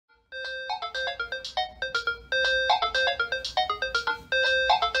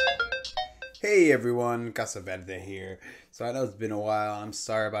Hey everyone, Casa Verde here. So I know it's been a while. I'm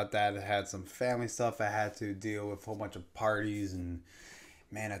sorry about that. I had some family stuff I had to deal with, a whole bunch of parties, and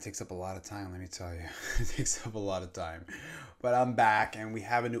man, that takes up a lot of time, let me tell you. It takes up a lot of time. But I'm back and we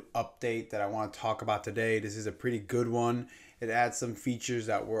have a new update that I want to talk about today. This is a pretty good one. It adds some features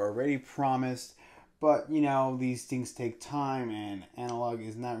that were already promised. But, you know, these things take time and Analogue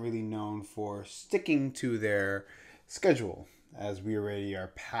is not really known for sticking to their schedule as we already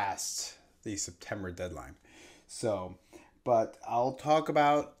are past the September deadline. So, but I'll talk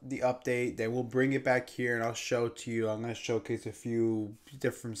about the update. Then we'll bring it back here and I'll show it to you. I'm going to showcase a few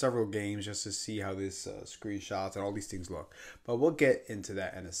different, several games just to see how this screenshots and all these things look. But we'll get into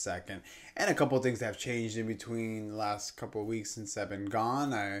that in a second. And a couple of things that have changed in between the last couple of weeks since I've been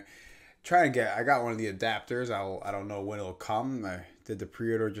gone. I got one of the adapters. I don't know when it'll come. I did the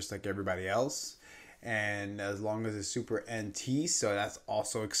pre-order just like everybody else. And as long as it's super NT, so that's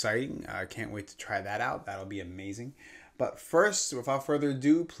also exciting. I can't wait to try that out. That'll be amazing. But first, without further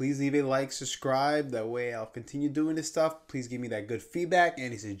ado, please leave a like, subscribe. That way I'll continue doing this stuff. Please give me that good feedback.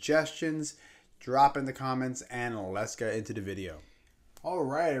 Any suggestions, drop in the comments, and let's get into the video. All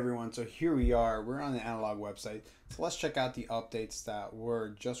right, everyone. So here we are. We're on the Analogue website. So let's check out the updates that were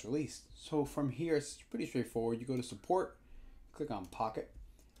just released. So from here, it's pretty straightforward. You go to support, click on Pocket.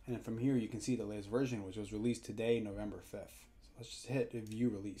 And then from here, you can see the latest version, which was released today, November 5th. So let's just hit view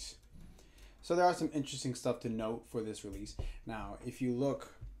release. So there are some interesting stuff to note for this release. Now, if you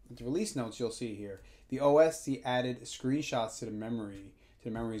look at the release notes, you'll see here, the OSC added screenshots to the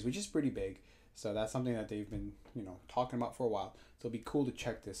memories, which is pretty big. So that's something that they've been, talking about for a while. So it'll be cool to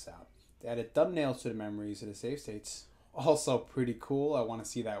check this out. They added thumbnails to the memories to the save states. Also pretty cool. I want to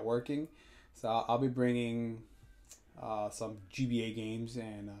see that working. So I'll be bringing some GBA games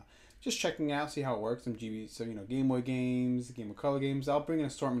and just checking out, see how it works. Some Game Boy games, Game Boy Color games. I'll bring an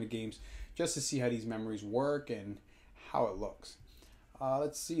assortment of games just to see how these memories work and how it looks.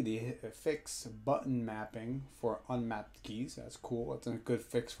 Let's see, the fix button mapping for unmapped keys. That's cool. That's a good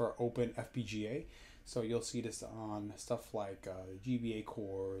fix for openFPGA. So you'll see this on stuff like GBA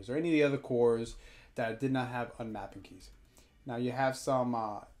cores or any of the other cores that did not have unmapping keys. Now you have some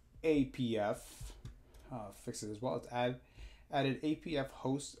APF fixes as well. It's added APF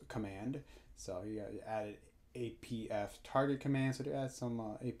Host command. So you added APF Target command. So they add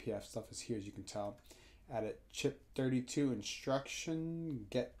some APF stuff is here, as you can tell. Added Chip32 instruction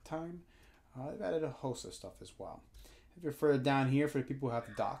GETTIME. They've added a host of stuff as well. If you're further down here, for the people who have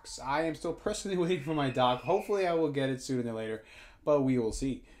the docks, I am still personally waiting for my dock. Hopefully I will get it sooner than later, but we will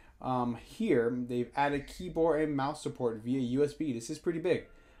see. Here, they've added keyboard and mouse support via USB. This is pretty big.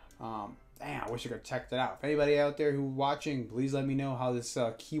 Damn, I wish I could check that out. If anybody out there who's watching, please let me know how this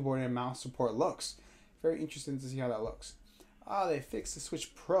keyboard and mouse support looks. Very interesting to see how that looks. They fixed the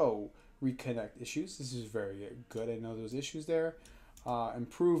Switch Pro reconnect issues. This is very good. I know those issues there.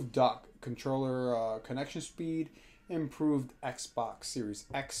 Improved dock controller connection speed. Improved Xbox Series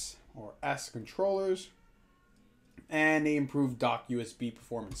X or S controllers. And they improved dock USB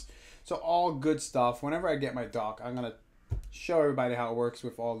performance. So all good stuff. Whenever I get my dock, I'm going to show everybody how it works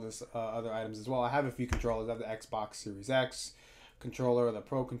with all this other items as well. I have a few controllers. I have the Xbox Series X controller, the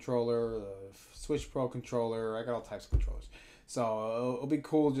Pro controller, the Switch Pro controller. I got all types of controllers. So it'll be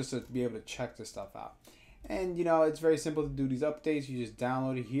cool just to be able to check this stuff out. And, it's very simple to do these updates. You just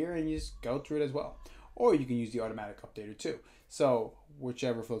download it here and you just go through it as well. Or you can use the automatic updater too. So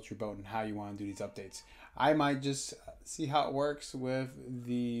whichever floats your boat and how you want to do these updates. I might just see how it works with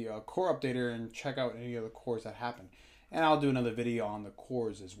the core updater and check out any other cores that happen. And I'll do another video on the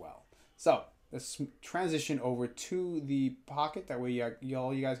cores as well. So let's transition over to the Pocket. That way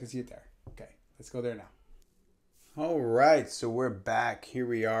you guys can see it there. Okay, let's go there now. All right, so we're back. Here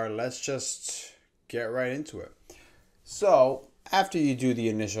we are. Let's just get right into it. So after you do the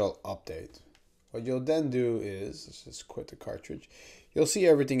initial update, what you'll then do is, let's just quit the cartridge. You'll see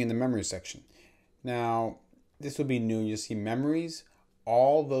everything in the memory section. Now, this will be new. You'll see memories.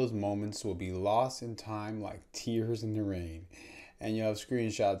 All those moments will be lost in time like tears in the rain. And you'll have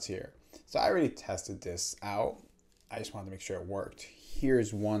screenshots here. So I already tested this out. I just wanted to make sure it worked.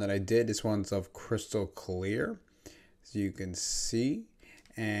 Here's one that I did. This one's of crystal clear, so you can see.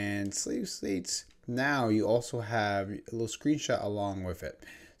 And sleeve slates. Now you also have a little screenshot along with it.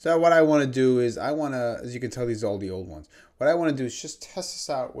 So what I want to do is as you can tell, these are all the old ones. What I want to do is just test this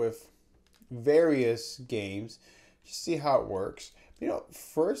out with various games, just see how it works.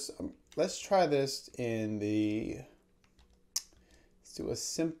 First, let's try this let's do a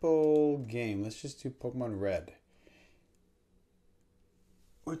simple game. Let's just do Pokemon Red.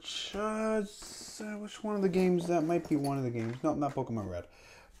 Which one of the games? That might be one of the games. No, not Pokemon Red.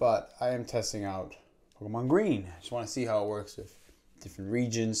 but I am testing out Pokemon Green. I just want to see how it works with different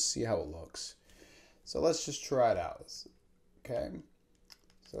regions, see how it looks. So let's just try it out. Okay,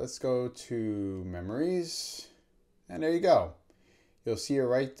 so let's go to memories, and there you go. You'll see it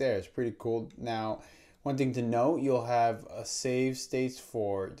right there. It's pretty cool. Now, one thing to note, you'll have a save states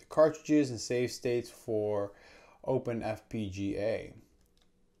for the cartridges and save states for openFPGA.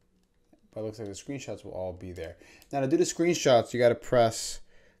 But it looks like the screenshots will all be there. Now to do the screenshots, you got to press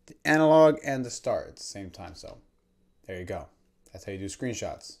the analog and the start at the same time. So there you go. That's how you do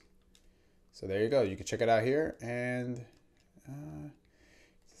screenshots. So there you go. You can check it out here, and it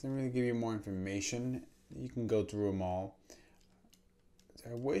doesn't really give you more information. You can go through them all.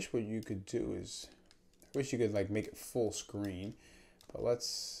 I wish what you could do is, I wish you could like make it full screen, but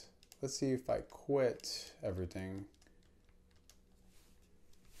let's see if I quit everything.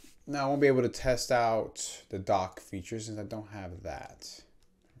 Now I won't be able to test out the dock features since I don't have that.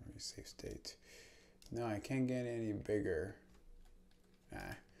 Save state. No, I can't get any bigger. Nah,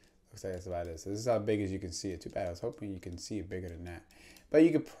 looks like that's about it. So this is how big as you can see it. Too bad. I was hoping you can see it bigger than that. But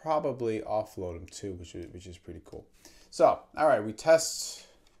you could probably offload them too, which is pretty cool. So, all right, we test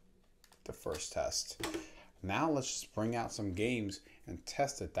the first test. Now let's just bring out some games and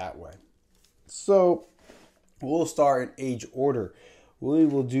test it that way. So we'll start in age order. We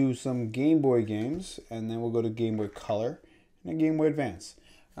will do some Game Boy games, and then we'll go to Game Boy Color and then Game Boy Advance.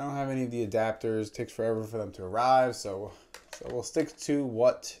 I don't have any of the adapters. It takes forever for them to arrive, so we'll stick to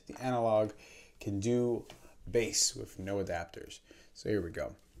what the Analog can do base with no adapters. So here we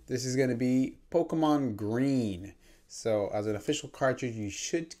go. This is going to be Pokemon Green. So as an official cartridge, you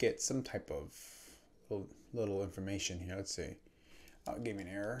should get some type of little information here. Let's see. Oh, it gave me an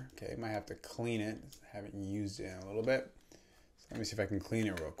error. Okay, might have to clean it. I haven't used it in a little bit. So let me see if I can clean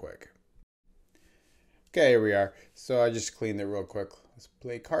it real quick. Okay, here we are. So I just cleaned it real quick. Let's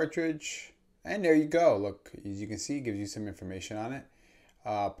play cartridge. And there you go. Look, as you can see, it gives you some information on it.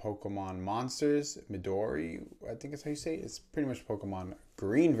 Pokemon Monsters, Midori, I think that's how you say it. It's pretty much Pokemon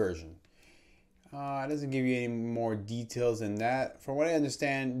Green version. It doesn't give you any more details than that. From what I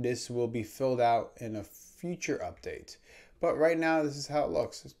understand, this will be filled out in a future update. But right now, this is how it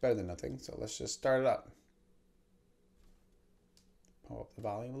looks. It's better than nothing. So let's just start it up. Pull up the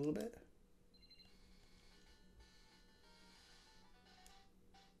volume a little bit.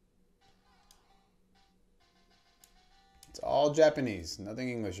 It's all Japanese, nothing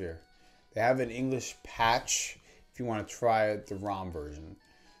English here. They have an English patch if you want to try the ROM version.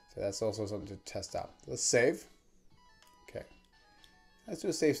 So that's also something to test out. Let's save. Okay. Let's do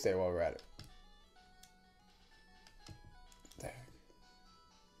a save state while we're at it. There.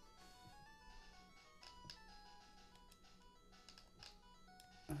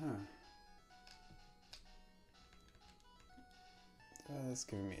 That's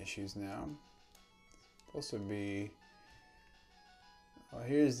giving me issues now. It's supposed to be... Well,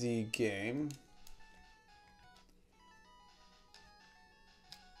 here's the game.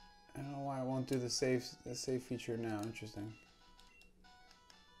 I don't know why I won't do the save feature now. Interesting.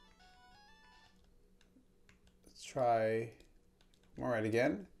 Let's try. All right,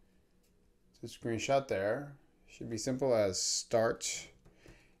 again. So screenshot there. Should be simple as start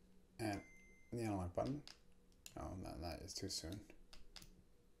and the analog button. Oh, not that is too soon.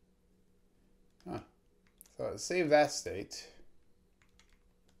 Huh. So save that state.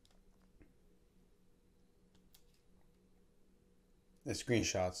 The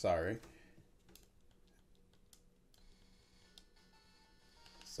screenshot, sorry.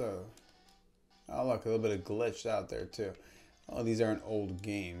 So, oh look, a little bit of glitched out there too. Oh, these aren't old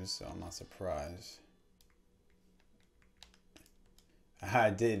games, so I'm not surprised.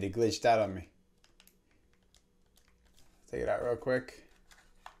 I did, it glitched out on me. Take it out real quick.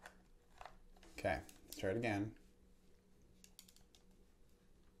 Okay, let's try it again.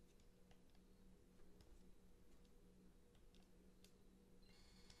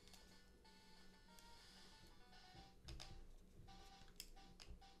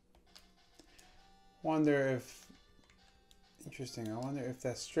 Wonder if, interesting, I wonder if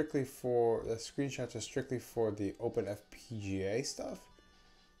that's strictly for, the screenshots are strictly for the openFPGA stuff.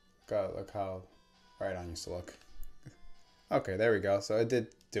 Look how right on used to look. Okay, there we go. So it did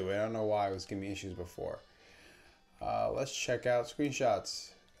do it. I don't know why it was giving me issues before. Let's check out screenshots.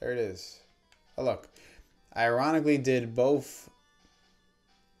 There it is. Oh, look. I ironically did both.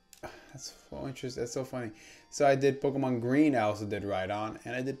 That's so interesting. That's so funny. So I did Pokemon Green, I also did right on,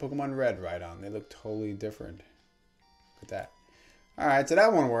 and I did Pokemon Red right on. They look totally different. Look at that. Alright, so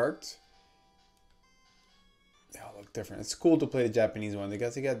that one worked. They all look different. It's cool to play the Japanese one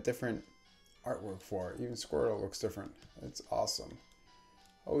because they got different artwork for it. Even Squirtle looks different. It's awesome.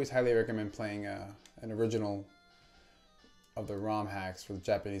 Always highly recommend playing an original of the ROM hacks for the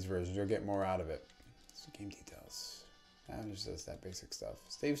Japanese version. You'll get more out of it. So game details. Now just does that basic stuff.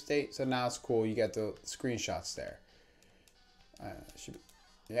 Save state. So now it's cool. You got the screenshots there.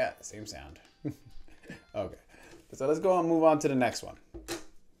 Yeah, same sound. Okay. So let's go and move on to the next one.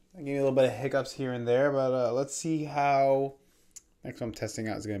 I gave you a little bit of hiccups here and there, but let's see how. Next one I'm testing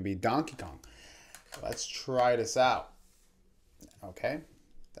out is going to be Donkey Kong. Let's try this out. Okay.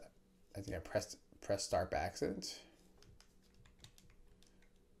 I think I pressed start by accident.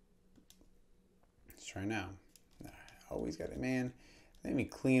 Let's try now. Always got it, man. Let me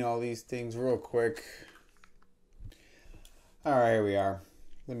clean all these things real quick. All right, here we are.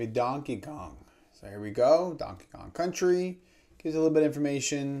 Let me Donkey Kong. So here we go. Donkey Kong Country. Gives a little bit of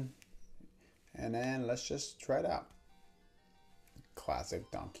information. And then let's just try it out. Classic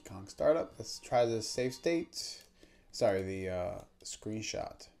Donkey Kong startup. Let's try the save state. Sorry, the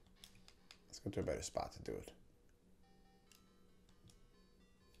screenshot. Let's go to a better spot to do it.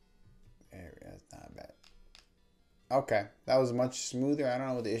 There we go. That's not bad. Okay, that was much smoother. I don't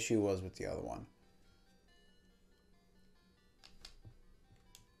know what the issue was with the other one.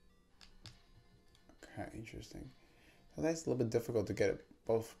 Okay, interesting. So that's a little bit difficult to get it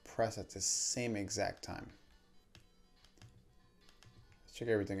both pressed at the same exact time. Let's check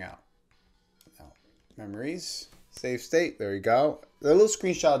everything out. Now, memories, save state. There we go. The little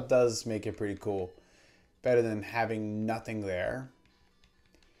screenshot does make it pretty cool. Better than having nothing there.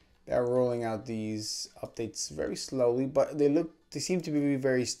 They're rolling out these updates very slowly, but they seem to be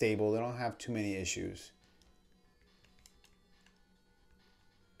very stable. They don't have too many issues.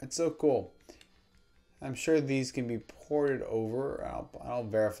 It's so cool. I'm sure these can be ported over. I'll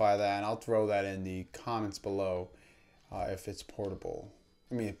verify that, and I'll throw that in the comments below if it's portable.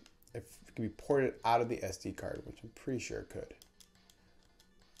 I mean, if it can be ported out of the SD card, which I'm pretty sure it could.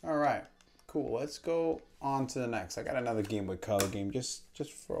 All right. Cool, let's go on to the next. I got another Game Boy Color game just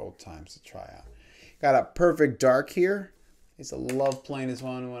for old times to try out. Got a Perfect Dark here. I used to love playing this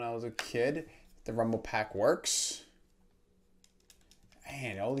one when I was a kid. The Rumble Pack works.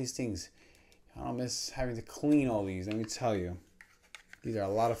 Man, all these things. I don't miss having to clean all these, let me tell you. These are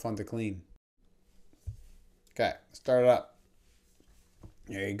a lot of fun to clean. Okay, start it up.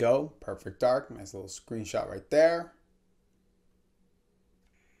 There you go, Perfect Dark. Nice little screenshot right there.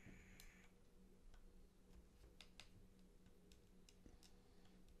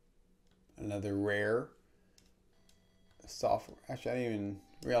 Another rare software. Actually, I didn't even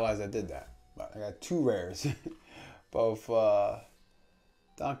realize I did that. But I got two rares. Both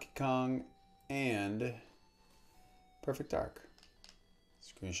Donkey Kong and Perfect Dark.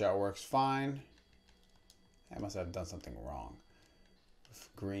 Screenshot works fine. I must have done something wrong with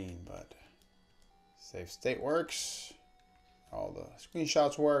green, but save state works. All the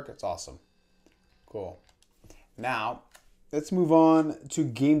screenshots work. It's awesome. Cool. Now, let's move on to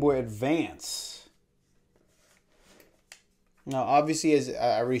Game Boy Advance. Now, obviously, as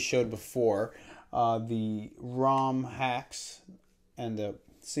I already showed before, the ROM hacks and the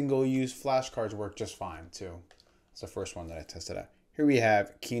single-use flashcards work just fine, too. It's the first one that I tested out. Here we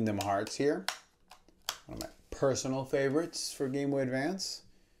have Kingdom Hearts here. One of my personal favorites for Game Boy Advance.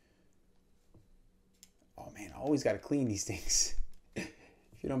 Oh, man, I always got to clean these things.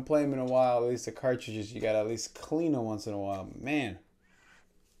 If you don't play them in a while, at least the cartridges, you got to at least clean them once in a while. Man.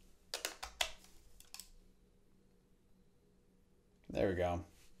 There we go.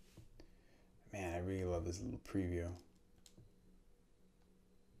 Man, I really love this little preview.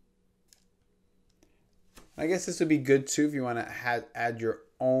 I guess this would be good too if you want to add your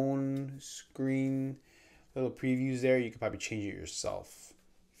own screen little previews there. You could probably change it yourself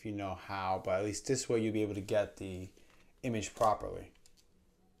if you know how, but at least this way you'll be able to get the image properly.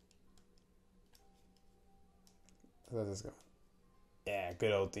 Let this go. Yeah,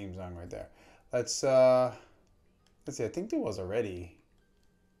 good old theme song right there. Let's see. I think there was already.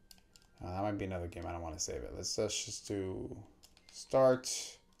 That might be another game. I don't want to save it. Let's just do start,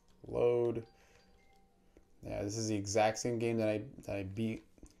 load. Yeah, this is the exact same game that I beat,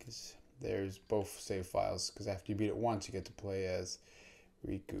 because there's both save files. Because after you beat it once, you get to play as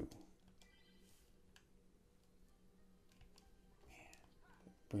Riku. Man,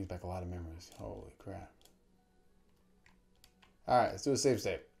 brings back a lot of memories. Holy crap! All right, let's do a save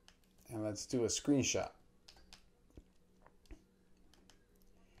state, and let's do a screenshot.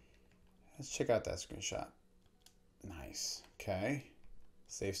 Let's check out that screenshot. Nice. Okay.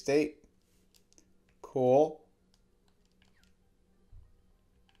 Save state. Cool.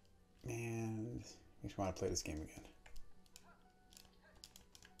 Man, makes me want to play this game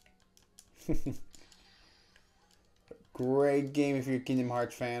again. great game if you're a Kingdom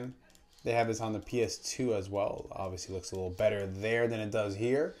Hearts fan. They have this on the PS2 as well. Obviously looks a little better there than it does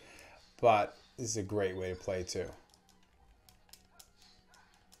here, but this is a great way to play too.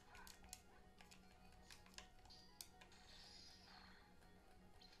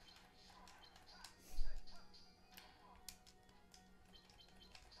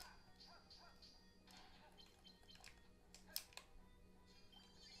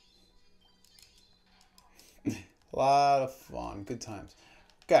 A lot of fun, good times.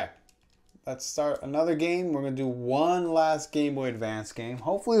 Okay, let's start another game. We're gonna do one last Game Boy Advance game.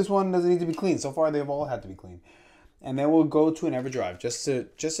 Hopefully this one doesn't need to be clean. So far they've all had to be clean. And then we'll go to an EverDrive just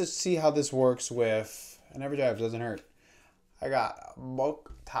to see how this works with an EverDrive. Doesn't hurt. I got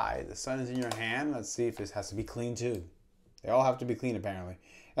book tie. The sun is in your hand. Let's see if this has to be clean too. They all have to be clean apparently.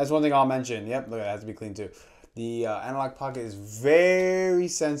 That's one thing I'll mention. Yep, look, it has to be clean too. The Analogue Pocket is very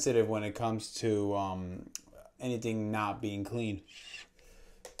sensitive when it comes to anything not being clean.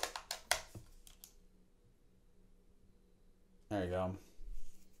 There you go.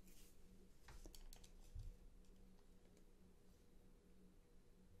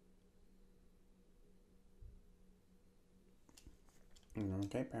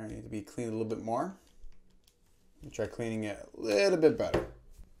 Okay, apparently need to be cleaned a little bit more. Let me try cleaning it a little bit better.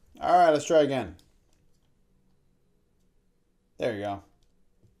 All right, let's try again. There you go.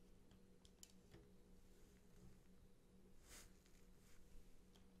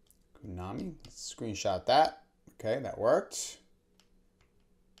 Konami, let's screenshot that. Okay, that worked.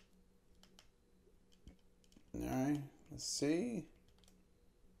 All right, let's see.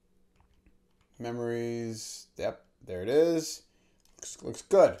 Memories, yep, there it is. Looks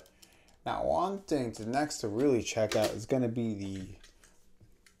good. Now, one thing to really check out is going to be the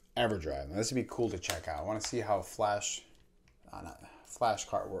EverDrive. Now, this would be cool to check out. I want to see how flash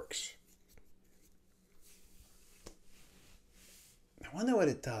card works. I wonder what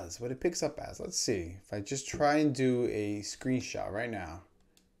it does, what it picks up as. Let's see. If I just try and do a screenshot right now.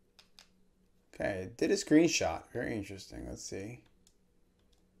 Okay, it did a screenshot. Very interesting. Let's see.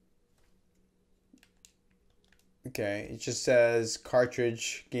 Okay, it just says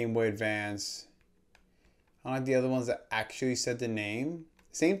cartridge, Game Boy Advance. Unlike the other ones that actually said the name.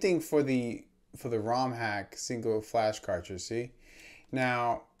 Same thing for the ROM hack single flash cartridge, see?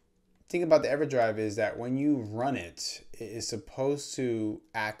 Now, the thing about the EverDrive is that when you run it, it is supposed to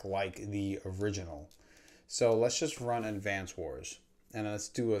act like the original. So let's just run Advance Wars. And let's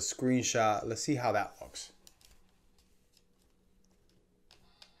do a screenshot. Let's see how that looks.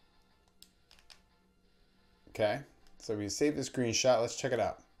 Okay, so we save the screenshot. Let's check it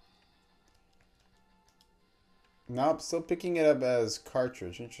out. Nope, still picking it up as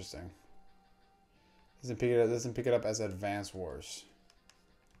cartridge. Interesting. Doesn't pick it up as Advance Wars.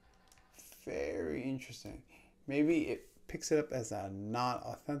 Very interesting. Maybe it picks it up as a not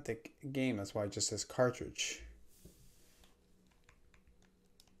authentic game. That's why it just says cartridge.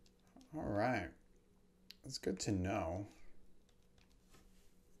 All right, that's good to know.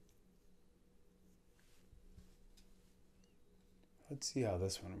 Let's see how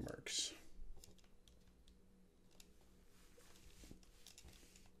this one works.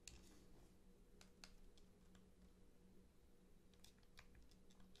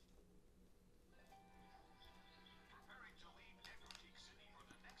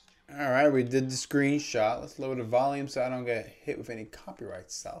 All right, we did the screenshot. Let's lower the volume so I don't get hit with any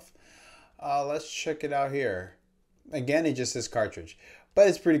copyright stuff. Let's check it out here. Again, it just says cartridge, but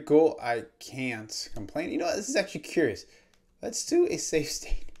it's pretty cool. I can't complain. You know what? This is actually curious. Let's do a save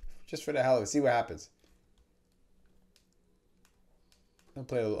state just for the hell of it. See what happens. I'll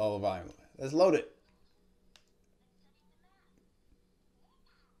play all the volume. Let's load it.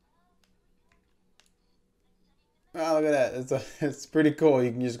 Oh, look at that. It's pretty cool.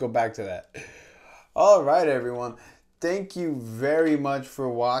 You can just go back to that. All right, everyone. Thank you very much for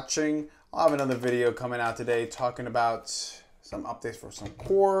watching. I'll have another video coming out today talking about some updates for some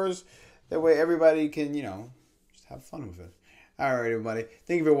cores. That way everybody can, you know, just have fun with it. All right, everybody.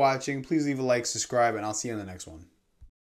 Thank you for watching. Please leave a like, subscribe, and I'll see you on the next one.